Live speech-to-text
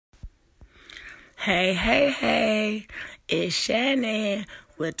Hey, hey, hey, it's Shannon.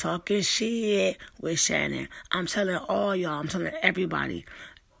 We're talking shit with Shannon. I'm telling all y'all, I'm telling everybody,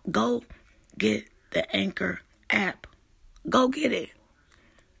 go get the Anchor app. Go get it.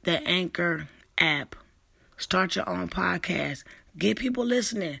 The Anchor app. Start your own podcast. Get people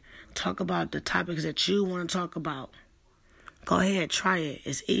listening. Talk about the topics that you want to talk about. Go ahead, try it.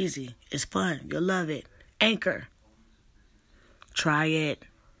 It's easy. It's fun. You'll love it. Anchor. Try it.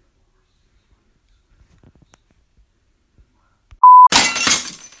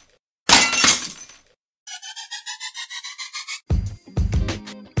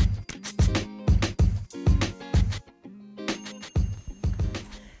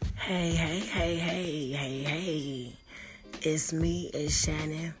 Hey, hey, hey, hey, hey, hey. It's me, it's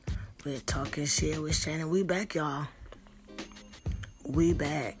Shannon. We're talking shit with Shannon. We back, y'all. We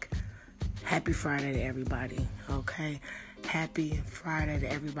back. Happy Friday to everybody, okay? Happy Friday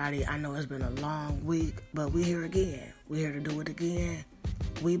to everybody. I know it's been a long week, but we here again. We here to do it again.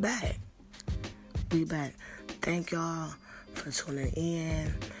 We back. We back. Thank y'all for tuning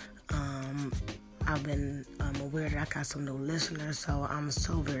in. I've been aware that I got some new listeners, so I'm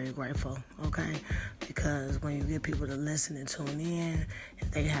so very grateful, okay? Because when you get people to listen and tune in, if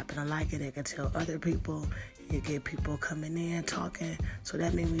they happen to like it, they can tell other people. You get people coming in, talking, so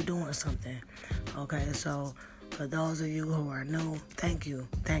that means we're doing something, okay? So for those of you who are new, thank you.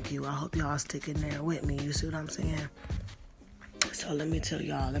 I hope y'all stick in there with me, you see what I'm saying? So let me tell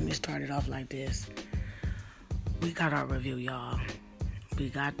y'all, let me start it off like this. We got our review, y'all. We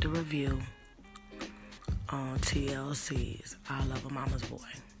got the review on TLC's I Love a Mama's Boy.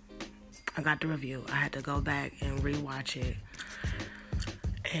 I got the review. I had to go back and rewatch it.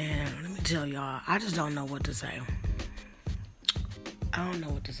 And let me tell y'all, I just don't know what to say. I don't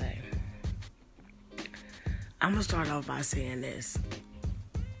know what to say. I'm going to start off by saying this.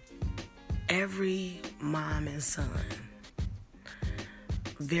 Every mom and son,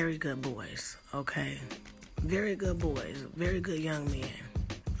 very good boys, okay? Very good boys, very good young men,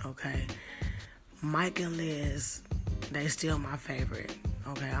 okay? Mike and Liz, they still my favorite.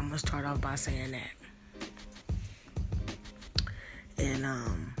 Okay, I'm gonna start off by saying that. And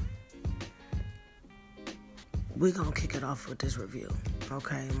we're gonna kick it off with this review.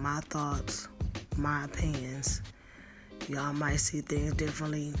 Okay, my thoughts, my opinions. Y'all might see things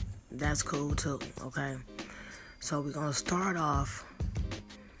differently. That's cool too. Okay, so we're gonna start off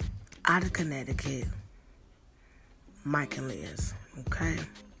out of Connecticut. Mike and Liz. Okay.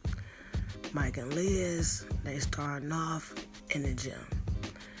 Mike and Liz, they starting off in the gym.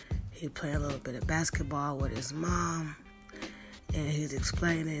 He playing a little bit of basketball with his mom, and he's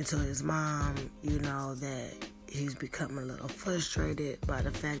explaining to his mom, that he's becoming a little frustrated by the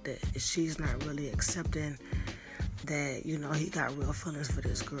fact that she's not really accepting that, he got real feelings for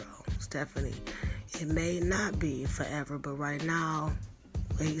this girl, Stephanie. It may not be forever, but right now,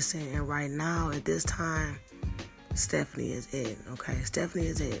 what he's saying right now at this time, Stephanie is it, okay? Stephanie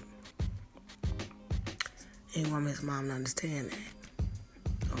is it. He want his mom to understand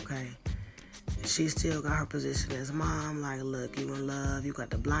that, okay? She still got her position as mom, like, look, you in love, you got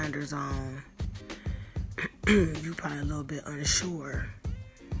the blinders on, you probably a little bit unsure,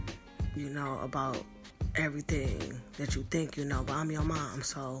 about everything that you think you know, but I'm your mom,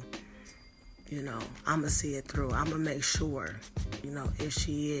 so, I'm going to see it through. I'm going to make sure, if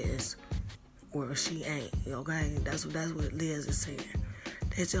she is or she ain't, okay? That's what Liz is saying.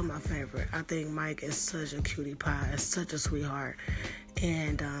 They're still my favorite. I think Mike is such a cutie pie, such a sweetheart.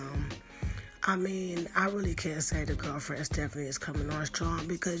 And, I really can't say the girlfriend Stephanie is coming on strong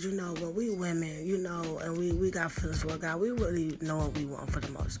because, when we women, and we got feelings for a guy, we really know what we want for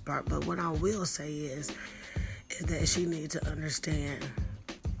the most part. But what I will say is that she needs to understand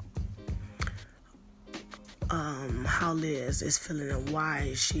how Liz is feeling and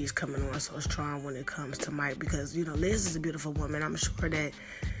why she's coming on so strong when it comes to Mike. Because, Liz is a beautiful woman. I'm sure that,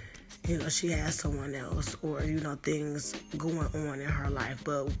 she has someone else or, things going on in her life.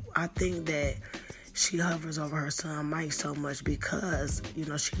 But I think that she hovers over her son Mike so much because,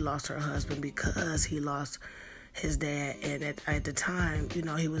 she lost her husband, because he lost his dad. And at the time,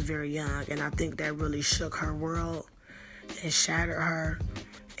 he was very young. And I think that really shook her world and shattered her.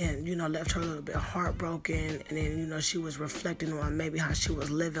 And, left her a little bit heartbroken. And then, she was reflecting on maybe how she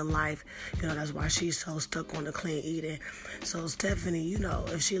was living life. That's why she's so stuck on the clean eating. So, Stephanie,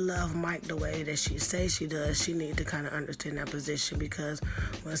 if she loved Mike the way that she says she does, she need to kind of understand that position. Because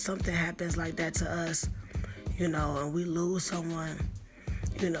when something happens like that to us, and we lose someone,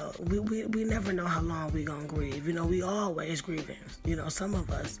 we never know how long we going to grieve. We always grieving. Some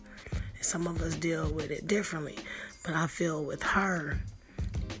of us deal with it differently. But I feel with her,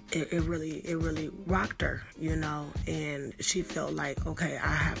 it really rocked her, and she felt like, okay,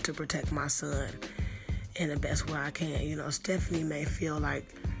 I have to protect my son in the best way I can. Stephanie may feel like,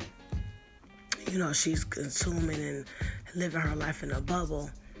 she's consuming and living her life in a bubble,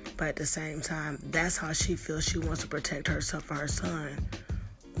 but at the same time, that's how she feels. She wants to protect herself and her son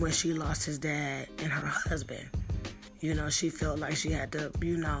when she lost his dad and her husband. She felt like she had to,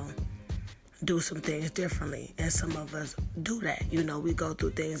 do some things differently. And some of us do that. We go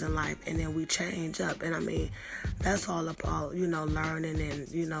through things in life and then we change up. And that's all about, learning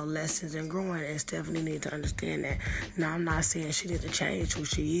and, lessons and growing. And Stephanie needs to understand that. Now, I'm not saying she needs to change who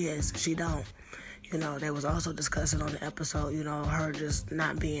she is. She don't. They was also discussing on the episode, her just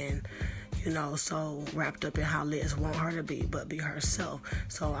not being, so wrapped up in how Liz want her to be, but be herself.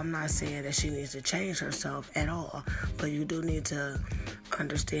 So I'm not saying that she needs to change herself at all, but you do need to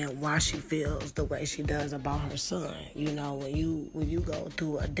understand why she feels the way she does about her son. When you go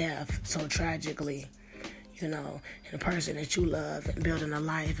through a death so tragically, and the person that you love and building a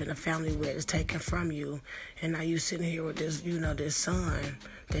life and a family with is taken from you, and now you sitting here with this, this son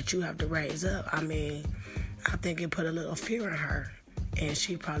that you have to raise up. I think it put a little fear in her, and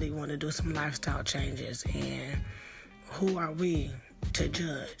she probably want to do some lifestyle changes. And who are we to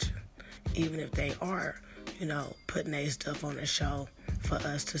judge, even if they are, putting their stuff on the show for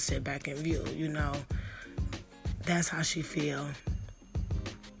us to sit back and view. That's how she feel,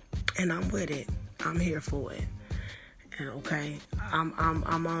 and I'm with it. I'm here for it. And okay, I'm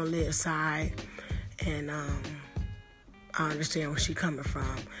on Liv's side, and I understand where she's coming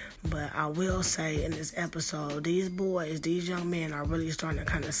from. But I will say in this episode, these young men are really starting to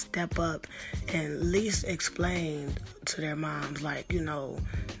kind of step up and at least explain to their moms, like,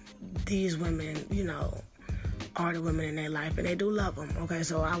 these women, are the women in their life, and they do love them. Okay,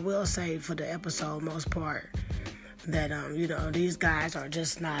 so I will say for the episode, most part, that, these guys are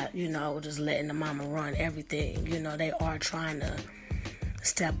just not, just letting the mama run everything. They are trying to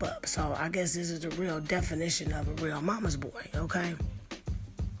step up. So I guess this is the real definition of a real mama's boy, okay?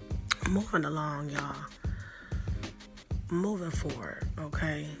 Moving along, y'all. Moving forward,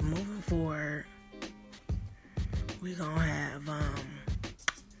 okay? Moving forward, we gonna have,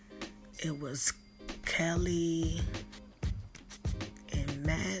 it was Kelly and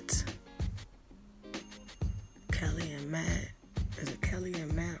Matt. Kelly and Matt. Is it Kelly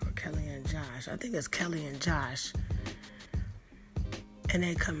and Matt or Kelly and Josh? I think it's Kelly and Josh. And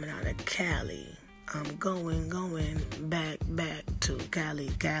they coming out of Cali. I'm going back to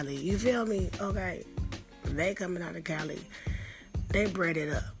Cali. You feel me? Okay. They coming out of Cali. They bread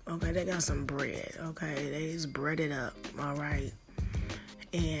it up. Okay. They got some bread. Okay. They just bread it up. All right.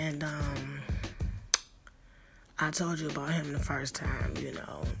 And I told you about him the first time,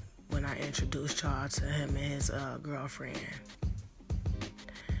 when I introduced y'all to him and his girlfriend.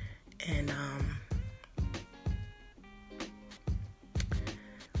 And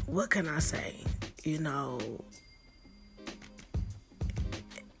what can I say? He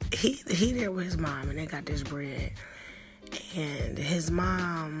there with his mom, and they got this bread. And his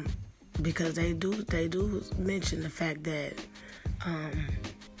mom, because they do mention the fact that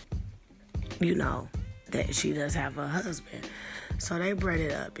that she does have a husband. So they bread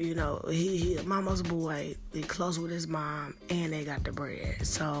it up, he mama's boy, he close with his mom, and they got the bread.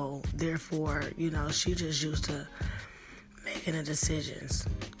 So therefore, she just used to making the decisions.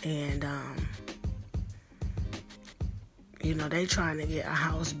 And they trying to get a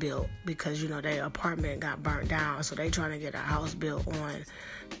house built because their apartment got burnt down. So they trying to get a house built on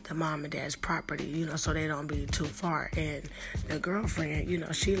the mom and dad's property, so they don't be too far. And the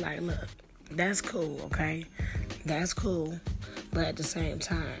girlfriend, she like, look, that's cool, okay? That's cool. But at the same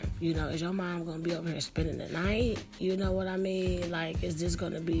time, is your mom going to be over here spending the night? You know what I mean? Like, is this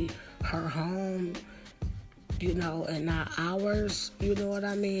going to be her home, and not ours? You know what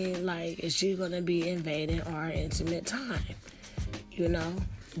I mean? Like, is she going to be invading our intimate time?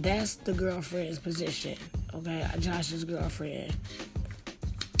 That's the girlfriend's position, okay? Josh's girlfriend.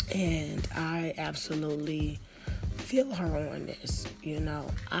 And I absolutely feel her on this,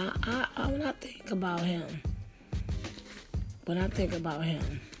 when I think about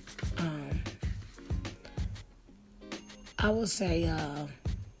him, I would say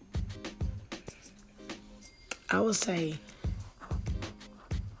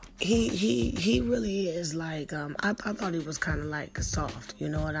he really is like, I thought he was kind of like soft, you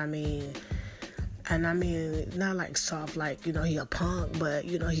know what I mean? And I mean, not like soft, like, he a punk, but,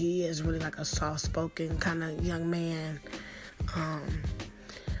 he is really like a soft-spoken kind of young man.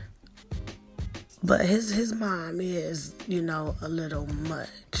 But his mom is, a little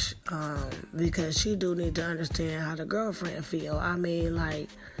much, because she do need to understand how the girlfriend feel. I mean, like,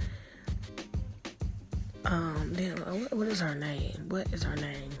 Then what is her name? What is her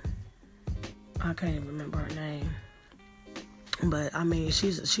name? I can't even remember her name. But I mean,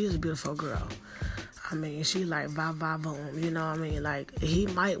 she's a beautiful girl. I mean, she like boom, you know what I mean? Like, he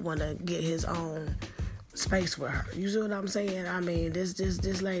might want to get his own space with her. You see what I'm saying? I mean,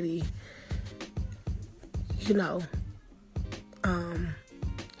 this lady, you know,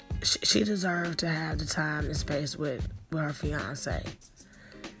 she deserves to have the time and space with her fiance.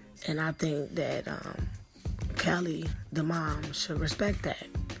 And I think that Kelly, the mom, should respect that.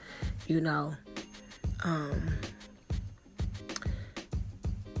 You know,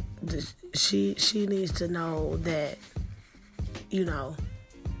 she needs to know that, you know,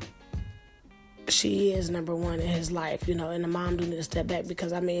 she is number one in his life, you know, and the mom do need to step back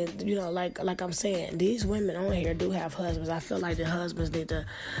because, I mean, you know, like I'm saying, these women on here do have husbands. I feel like the husbands need to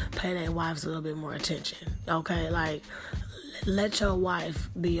pay their wives a little bit more attention, okay? Like, let your wife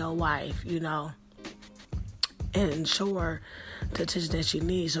be your wife, you know, and ensure the attention that she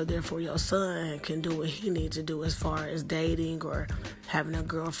needs, so therefore your son can do what he needs to do as far as dating or having a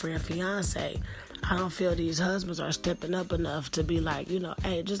girlfriend, fiance. I don't feel these husbands are stepping up enough to be like, you know,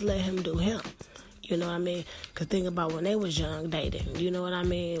 hey, just let him do him. You know what I mean? Because think about when they was young dating. You know what I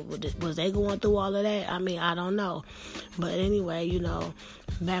mean? Was they going through all of that? I mean, I don't know. But anyway, you know,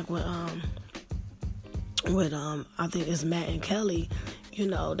 back with I think it's Matt and Kelly, you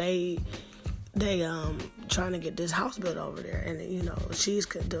know, they trying to get this house built over there, and you know,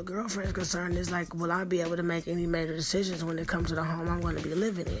 the girlfriend's concern is like, will I be able to make any major decisions when it comes to the home I'm going to be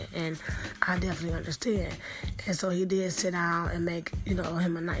living in? And I definitely understand. And so he did sit down and make, you know,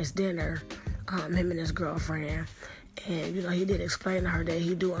 him a nice dinner, him and his girlfriend, and you know, he did explain to her that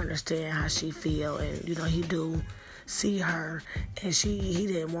he do understand how she feel, and you know, he do see her, and he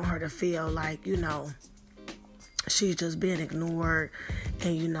didn't want her to feel like, you know, she's just being ignored,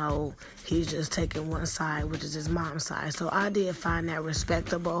 and you know, he's just taking one side, which is his mom's side. So I did find that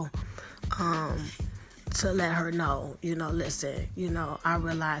respectable, to let her know, you know, listen, you know, I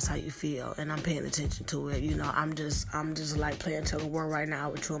realize how you feel, and I'm paying attention to it. You know, I'm just like playing tug of war right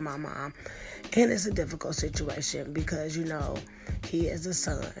now with you and my mom, and it's a difficult situation because, you know, he is a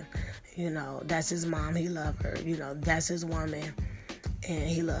son, you know, that's his mom, he love her, you know, that's his woman, and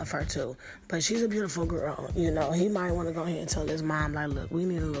he loved her too. But she's a beautiful girl, you know. He might want to go ahead and tell his mom, like, look, we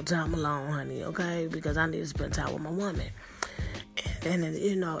need a little time alone, honey, okay? Because I need to spend time with my woman. And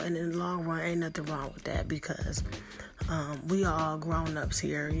you know, and in the long run, ain't nothing wrong with that because we are all grown-ups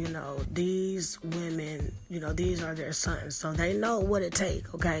here, you know. These women, you know, these are their sons, so they know what it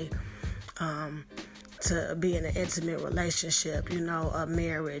takes, okay, to be in an intimate relationship, you know, a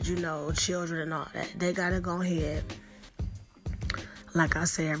marriage, you know, children and all that. They got to go ahead, like I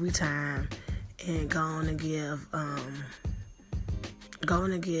say every time, and go on and give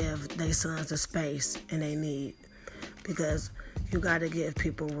their sons the space and they need, because you got to give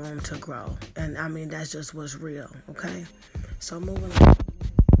people room to grow. And I mean, that's just what's real, okay? So moving on,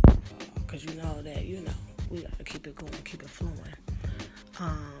 because you know that, you know, we got to keep it going, keep it flowing.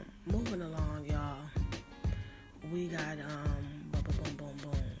 Moving along, y'all, we got, boom, boom, boom,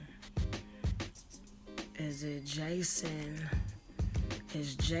 boom. Is it Jason?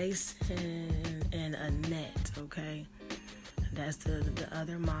 It's Jason and Annette, okay? That's the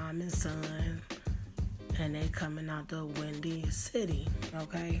other mom and son. And they coming out the Windy City,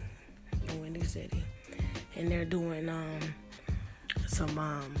 okay? The Windy City. And they're doing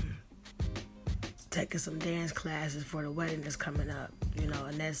taking some dance classes for the wedding that's coming up. You know,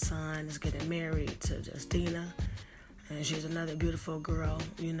 Annette's son is getting married to Justina. And she's another beautiful girl,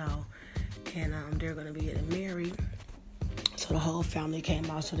 you know. And they're going to be getting married. So the whole family came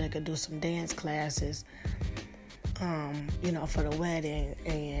out so they could do some dance classes, you know, for the wedding.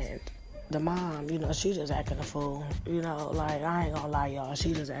 And the mom, you know, she just acting a fool. You know, like, I ain't gonna lie, y'all.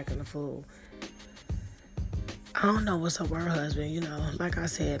 She just acting a fool. I don't know what's up with her husband, you know. Like I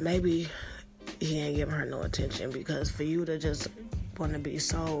said, maybe he ain't giving her no attention, because for you to just want to be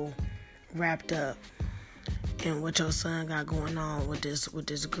so wrapped up in what your son got going on with this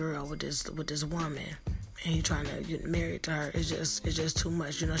girl, with this woman, and you trying to get married to her, it's just too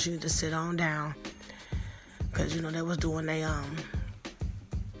much. You know, she need to sit on down, because, you know, they was doing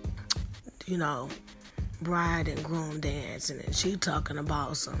you know, bride and groom dance, and then she talking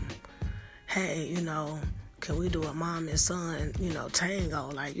about some, hey, you know, can we do a mom and son, you know, tango?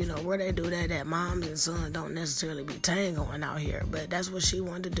 Like, you know, where they do that moms and sons don't necessarily be tangoing out here, but that's what she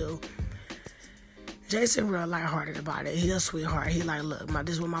wanted to do. Jason real lighthearted about it. He a sweetheart. He like, look,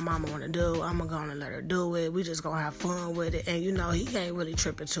 this is what my mama want to do. I'm going to go on and let her do it. We just going to have fun with it. And, you know, he ain't really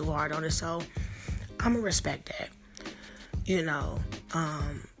tripping too hard on it, so I'm going to respect that. You know,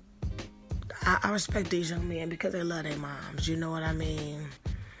 I respect these young men because they love their moms, you know what I mean?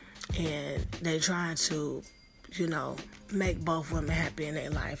 And they trying to, make both women happy in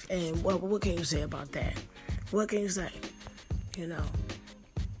their life. And what can you say about that? What can you say?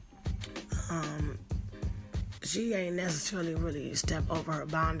 She ain't necessarily really stepped over her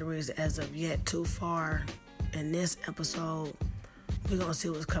boundaries as of yet too far in this episode. We're going to see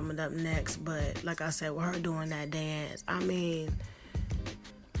what's coming up next. But like I said, with her doing that dance,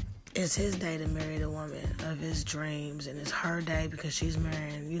 it's his day to marry the woman of his dreams. And it's her day because she's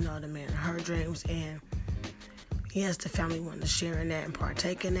marrying, the man of her dreams. And yes, the family wanted to share in that and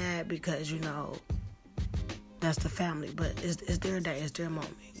partake in that because, that's the family. But it's their day. It's their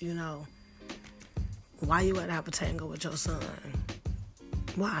moment, Why you gotta have a tango with your son?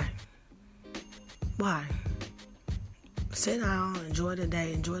 Why? Sit down, enjoy the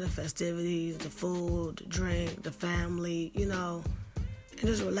day, enjoy the festivities, the food, the drink, the family, and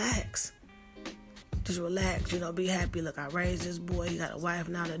just relax. Just relax, be happy. Look, I raised this boy. He got a wife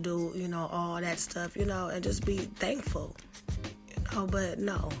now to do, all that stuff, and just be thankful. But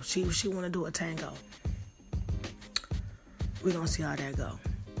no, she want to do a tango. We're going to see how that go.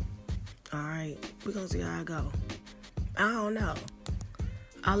 All right? We're going to see how it go. I don't know.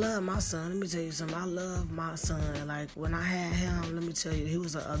 I love my son. Let me tell you something. I love my son. Like, when I had him, let me tell you, he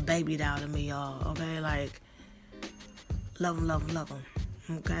was a baby doll to me, y'all. Okay? Like, love him.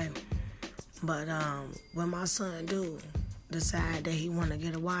 Okay? But when my son do decide that he want to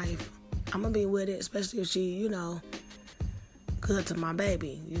get a wife, I'm going to be with it, especially if she, good to my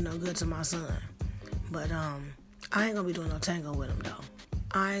baby, good to my son. But I ain't going to be doing no tango with him, though.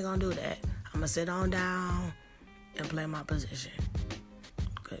 I ain't going to do that. I'm going to sit on down and play my position.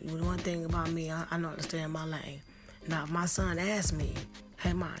 One thing about me, I know how to stay in my lane. Now, if my son asks me,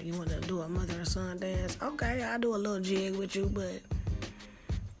 hey, Ma, you want to do a mother and son dance? Okay, I'll do a little jig with you, but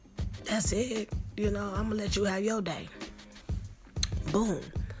that's it. I'm going to let you have your day. Boom.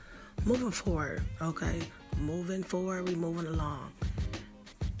 Moving forward, okay? Moving forward, we moving along.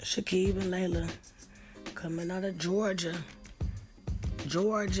 Shakib and Layla coming out of Georgia,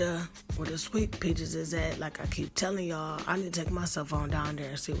 where the sweet peaches is at. Like I keep telling y'all, I need to take my cell phone down there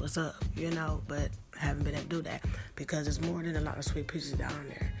and see what's up, but I haven't been able to do that because there's more than a lot of sweet peaches down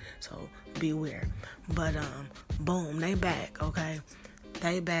there. So beware. But boom, they back, okay?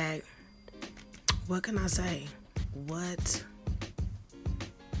 They back. What can I say?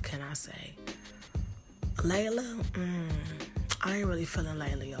 Layla, I ain't really feeling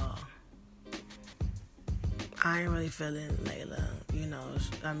Layla, y'all. I ain't really feeling Layla.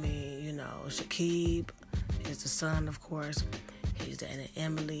 Shakib is the son, of course. He's the Aunt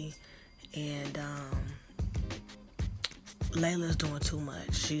Emily. And Layla's doing too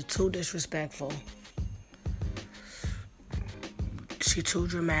much. She's too disrespectful. She's too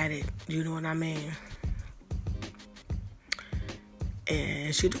dramatic. You know what I mean?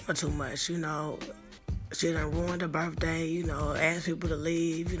 And she doing too much, She done ruined her birthday, asked people to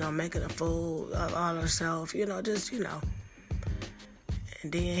leave, making a fool of all herself, And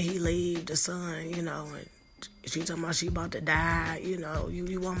then he leave the son, and she talking about she about to die, you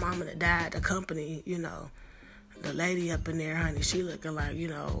want mama to die at the company, The lady up in there, honey, she looking like,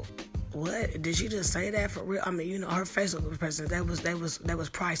 what? Did she just say that for real? Her facial expression, that was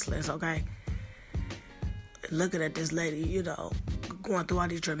priceless, okay? Looking at this lady, going through all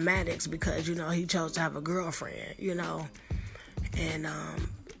these dramatics because, he chose to have a girlfriend, and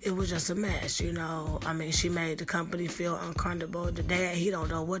it was just a mess, she made the company feel uncomfortable. The dad, he don't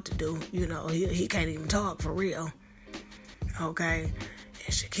know what to do, he can't even talk for real, okay?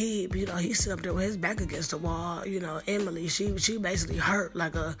 And Shakib, he sit up there with his back against the wall, Emily, she basically hurt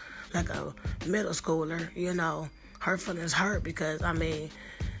like a middle schooler, her feelings hurt because,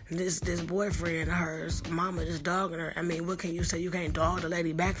 this boyfriend of hers, mama just dogging her. What can you say? You can't dog the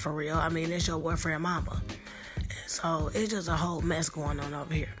lady back for real. It's your boyfriend mama. So it's just a whole mess going on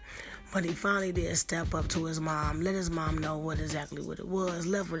over here. But he finally did step up to his mom, let his mom know exactly what it was,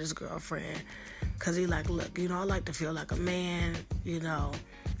 left with his girlfriend. Because he like, look, I like to feel like a man,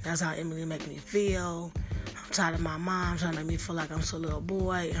 That's how Emily make me feel. I'm tired of my mom trying to make me feel like I'm still a little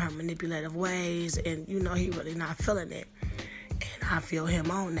boy in her manipulative ways. And, he really not feeling it. And I feel him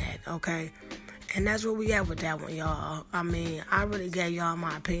on that, okay? And that's where we at with that one, y'all. I really gave y'all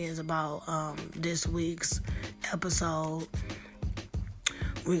my opinions about this week's episode.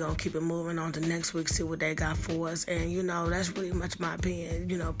 We're going to keep it moving on to next week, see what they got for us. And, that's pretty much my opinion.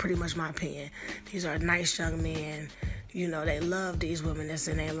 These are nice young men. They love these women that's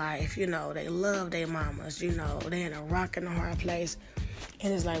in their life. They love their mamas. They in a rock and a hard place.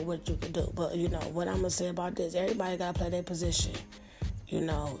 And it's like what you can do. But, what I'm going to say about this, everybody got to play their position.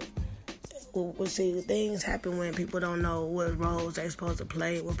 Well, see, things happen when people don't know what roles they're supposed to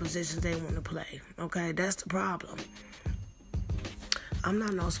play, what positions they want to play. Okay, that's the problem. I'm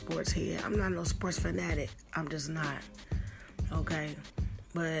not no sports head. I'm not no sports fanatic. I'm just not. Okay,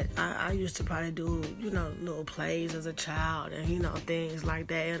 but I used to probably do, little plays as a child and, things like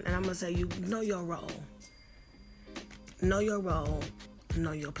that. And I'm going to say, you know your role. Know your role.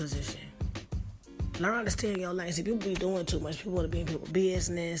 Know your position. Learn to stay in your lane. See, people be doing too much. People want to be in people's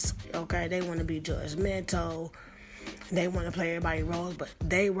business. Okay, they want to be judgmental. They want to play everybody's roles, but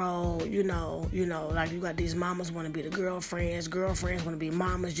they role, like you got these mamas want to be the girlfriends want to be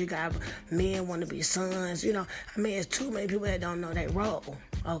mamas, you got men want to be sons, it's too many people that don't know their role,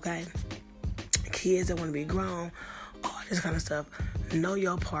 okay? Kids that want to be grown, all this kind of stuff. Know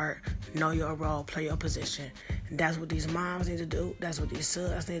your part, know your role, play your position. And that's what these moms need to do. That's what these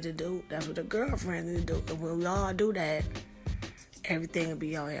sons need to do. That's what the girlfriends need to do. And when we all do that, everything will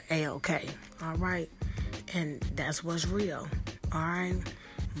be A-okay, all right? And that's what's real. Alright?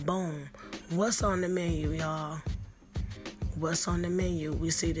 Boom. What's on the menu, y'all? What's on the menu? We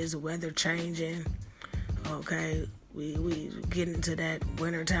see this weather changing. Okay? We getting into that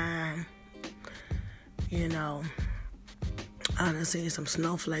winter time. I done seen some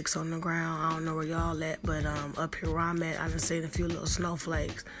snowflakes on the ground. I don't know where y'all at, but up here where I'm at, I done seen a few little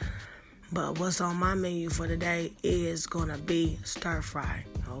snowflakes. But what's on my menu for today is gonna be stir fry.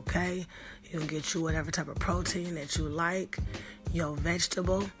 Okay? You can get you whatever type of protein that you like, your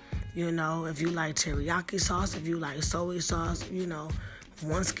vegetable, if you like teriyaki sauce, if you like soy sauce,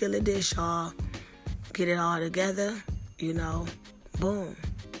 one skillet dish, y'all. Get it all together, boom,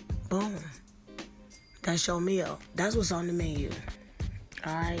 boom. That's your meal. That's what's on the menu.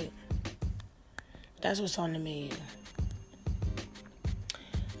 All right? That's what's on the menu.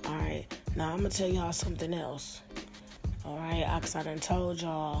 All right. Now, I'm going to tell y'all something else. All right? Because I done told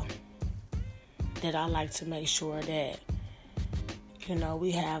y'all that I like to make sure that,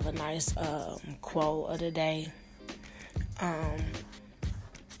 we have a nice quote of the day.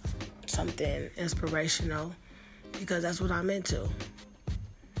 Something inspirational. Because that's what I'm into.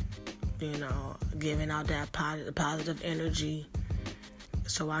 Giving out that positive energy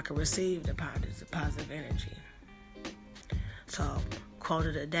so I can receive the positive energy. So, quote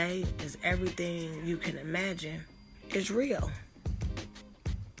of the day is everything you can imagine is real.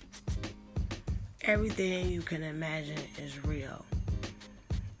 Everything you can imagine is real.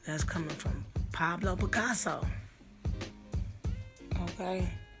 That's coming from Pablo Picasso. Okay?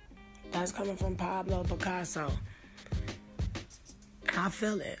 That's coming from Pablo Picasso. I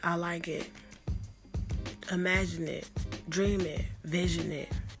feel it. I like it. Imagine it. Dream it. Vision it.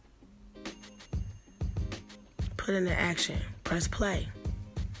 Put it into action. Press play.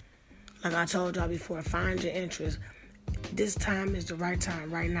 Like I told y'all before, find your interest. This time is the right time,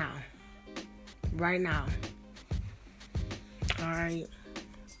 right now. Right now. Alright?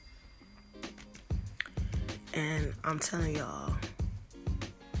 And I'm telling y'all,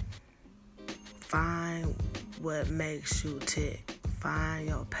 find what makes you tick. Find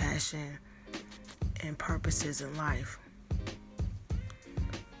your passion and purposes in life.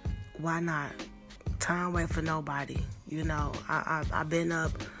 Why not? Time wait for nobody. I've been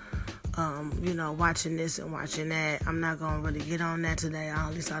up, watching this and watching that. I'm not going to really get on that today.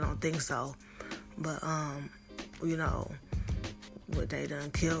 At least I don't think so. But, what they done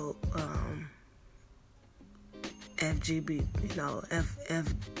killed, FGB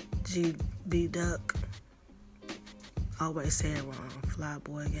Duck. I always say it wrong.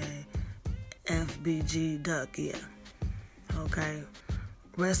 Flyboy Gang. FBG Duck, yeah. Okay.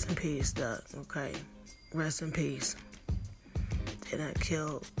 Rest in peace, Duck. Okay. Rest in peace. They done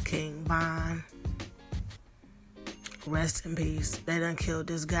killed King Von. Rest in peace. They done killed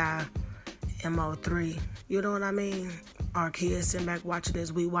this guy, MO3. You know what I mean? Our kids sitting back watching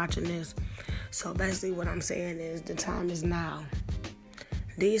this. We watching this. So basically what I'm saying is the time is now.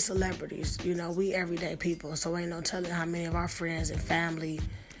 These celebrities, we everyday people. So ain't no telling how many of our friends and family,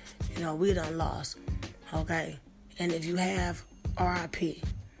 we done lost. Okay? And if you have, RIP.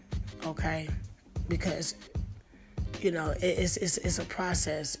 Okay? Because, it's a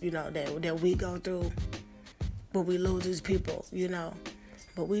process, that we go through. But we lose these people,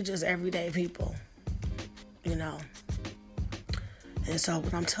 But we just everyday people, And so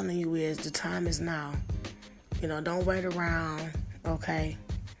what I'm telling you is the time is now. Don't wait around, okay,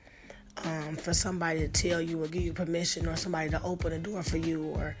 for somebody to tell you or give you permission or somebody to open a door for you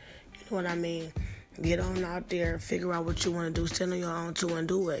or, you know what I mean? Get on out there, figure out what you want to do, stand on your own too and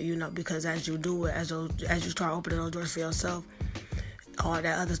do it, because as you do it, as you start opening those doors for yourself, all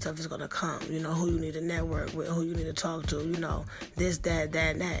that other stuff is going to come. You know, who you need to network with, who you need to talk to, you know, this, that,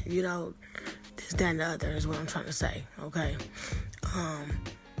 and that, you know, this, that, and the other is what I'm trying to say, okay?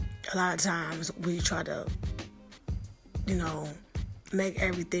 A lot of times we try to, you know, make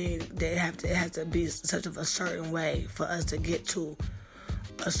everything that it has to be such of a certain way for us to get to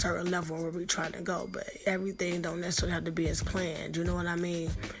a certain level where we're trying to go, but everything don't necessarily have to be as planned. You know what I mean?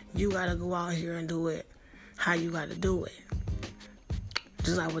 You got to go out here and do it how you got to do it.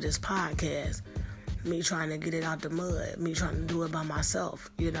 Just like with this podcast, me trying to get it out the mud, me trying to do it by myself,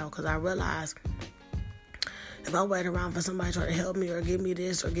 you know, because I realized if I wait around for somebody trying to help me or give me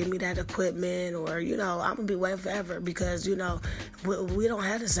this or give me that equipment or, you know, I'm going to be waiting forever because, you know, we don't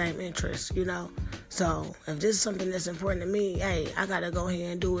have the same interests, you know. So if this is something that's important to me, hey, I got to go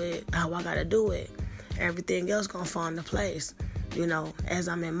ahead and do it how I got to do it. Everything else going to fall into place, you know, as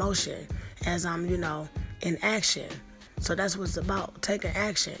I'm in motion, as I'm, you know, in action. So that's what it's about, taking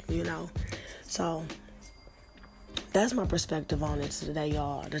action, you know. So that's my perspective on it today,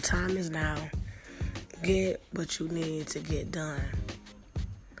 y'all. The time is now. Get what you need to get done.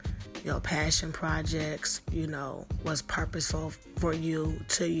 Your passion projects, you know, what's purposeful for you,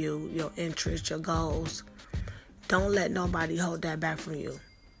 to you, your interests, your goals. Don't let nobody hold that back from you.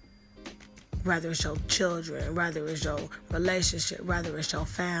 Whether it's your children, whether it's your relationship, whether it's your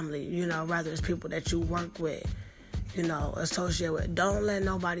family, you know, whether it's people that you work with, you know, associate with. Don't let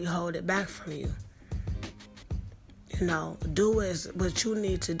nobody hold it back from you. You know, do what you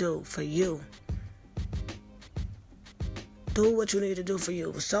need to do for you. Do what you need to do for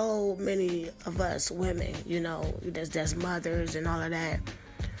you. So many of us women, you know, that's mothers and all of that.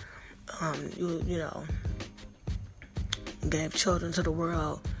 You know, gave children to the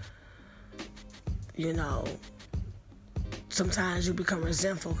world. You know, sometimes you become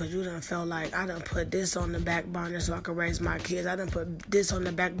resentful because you done felt like I done put this on the back burner so I could raise my kids. I done put this on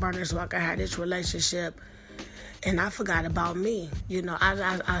the back burner so I could have this relationship. And I forgot about me. You know,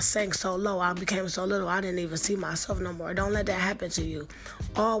 I sank so low. I became so little. I didn't even see myself no more. Don't let that happen to you.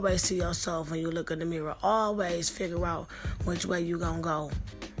 Always see yourself when you look in the mirror. Always figure out which way you gonna go,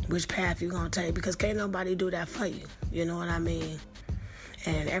 which path you gonna take. Because can't nobody do that for you. You know what I mean?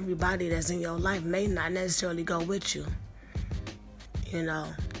 And everybody that's in your life may not necessarily go with you. You know.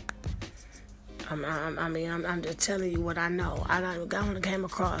 I'm just telling you what I know. I done came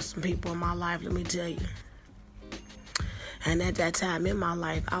across some people in my life. Let me tell you. And at that time in my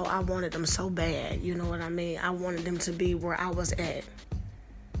life, I wanted them so bad. You know what I mean? I wanted them to be where I was at.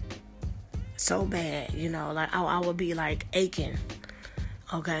 So bad, you know. Like, I would be, like, aching,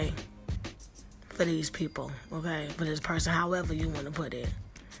 okay, for these people, okay, for this person, however you want to put it.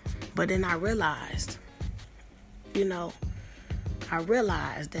 But then I realized, you know,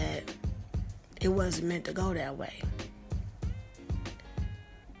 that it wasn't meant to go that way.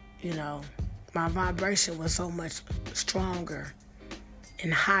 You know, my vibration was so much stronger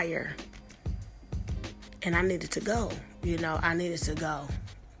and higher. And I needed to go. You know, I needed to go.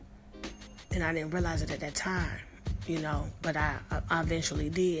 And I didn't realize it at that time, you know, but I eventually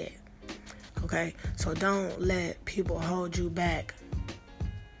did. Okay? So don't let people hold you back.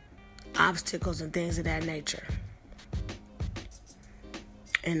 Obstacles and things of that nature.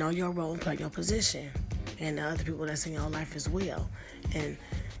 And know your role and play your position. And the other people that's in your life as well. And,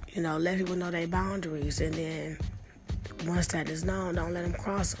 you know, let people know their boundaries. And then once that is known, don't let them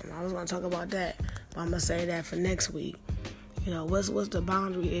cross them. I was going to talk about that, but I'm going to say that for next week. You know, what's the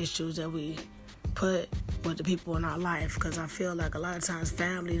boundary issues that we put with the people in our life? Because I feel like a lot of times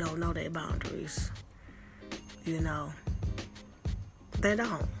family don't know their boundaries. You know, they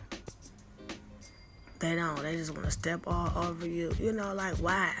don't. They don't. They just want to step all over you. You know, like,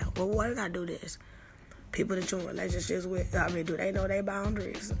 why? Well, why do I do this? People that you're in relationships with, I mean, do they know their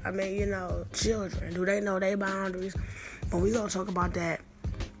boundaries? I mean, you know, children, do they know their boundaries? But we're going to talk about that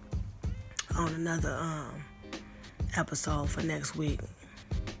on another episode for next week.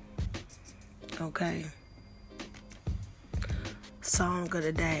 Okay? Song of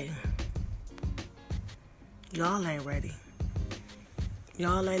the day. Y'all ain't ready.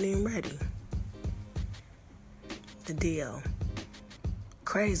 Y'all ain't even ready. The deal.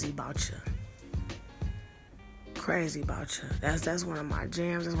 Crazy about you. Crazy about you. That's one of my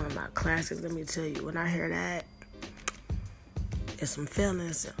jams. That's one of my classics. Let me tell you, when I hear that, it's some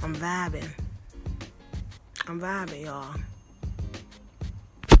feelings. I'm vibing, y'all.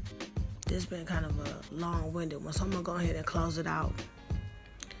 This been kind of a long-winded one, so I'm gonna go ahead and close it out.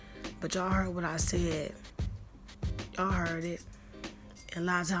 But y'all heard what I said. Y'all heard it. And a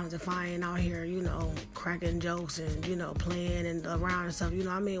lot of times if I ain't out here, you know, cracking jokes and, you know, playing and around and stuff, you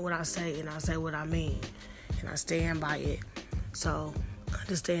know, I mean what I say and I say what I mean. And I stand by it. So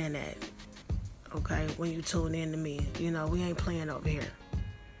Understand that, okay? When you tune in to me, we ain't playing over here.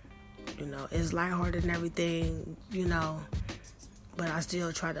 It's lighthearted and everything, but I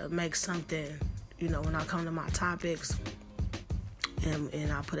still try to make something, when I come to my topics,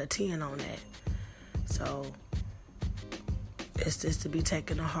 and I put a 10 on that. So it's just to be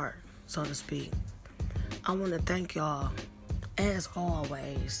taken to heart, so to speak. I want to thank y'all, as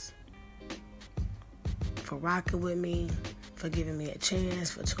always, for rocking with me, for giving me a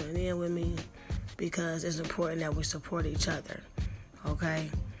chance, for tuning in with me, because it's important that we support each other, okay?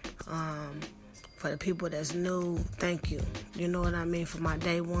 For the people that's new, thank you. You know what I mean? For my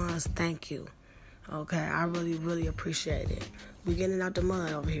day ones, thank you. Okay, I really, really appreciate it. We getting out the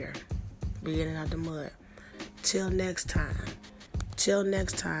mud over here. We getting out the mud. Till next time,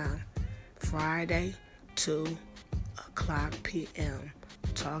 Friday, 2:00 p.m.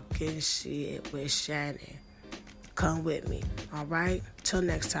 Talking shit with Shannon. Come with me, all right? Till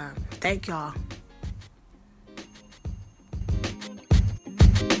next time. Thank y'all.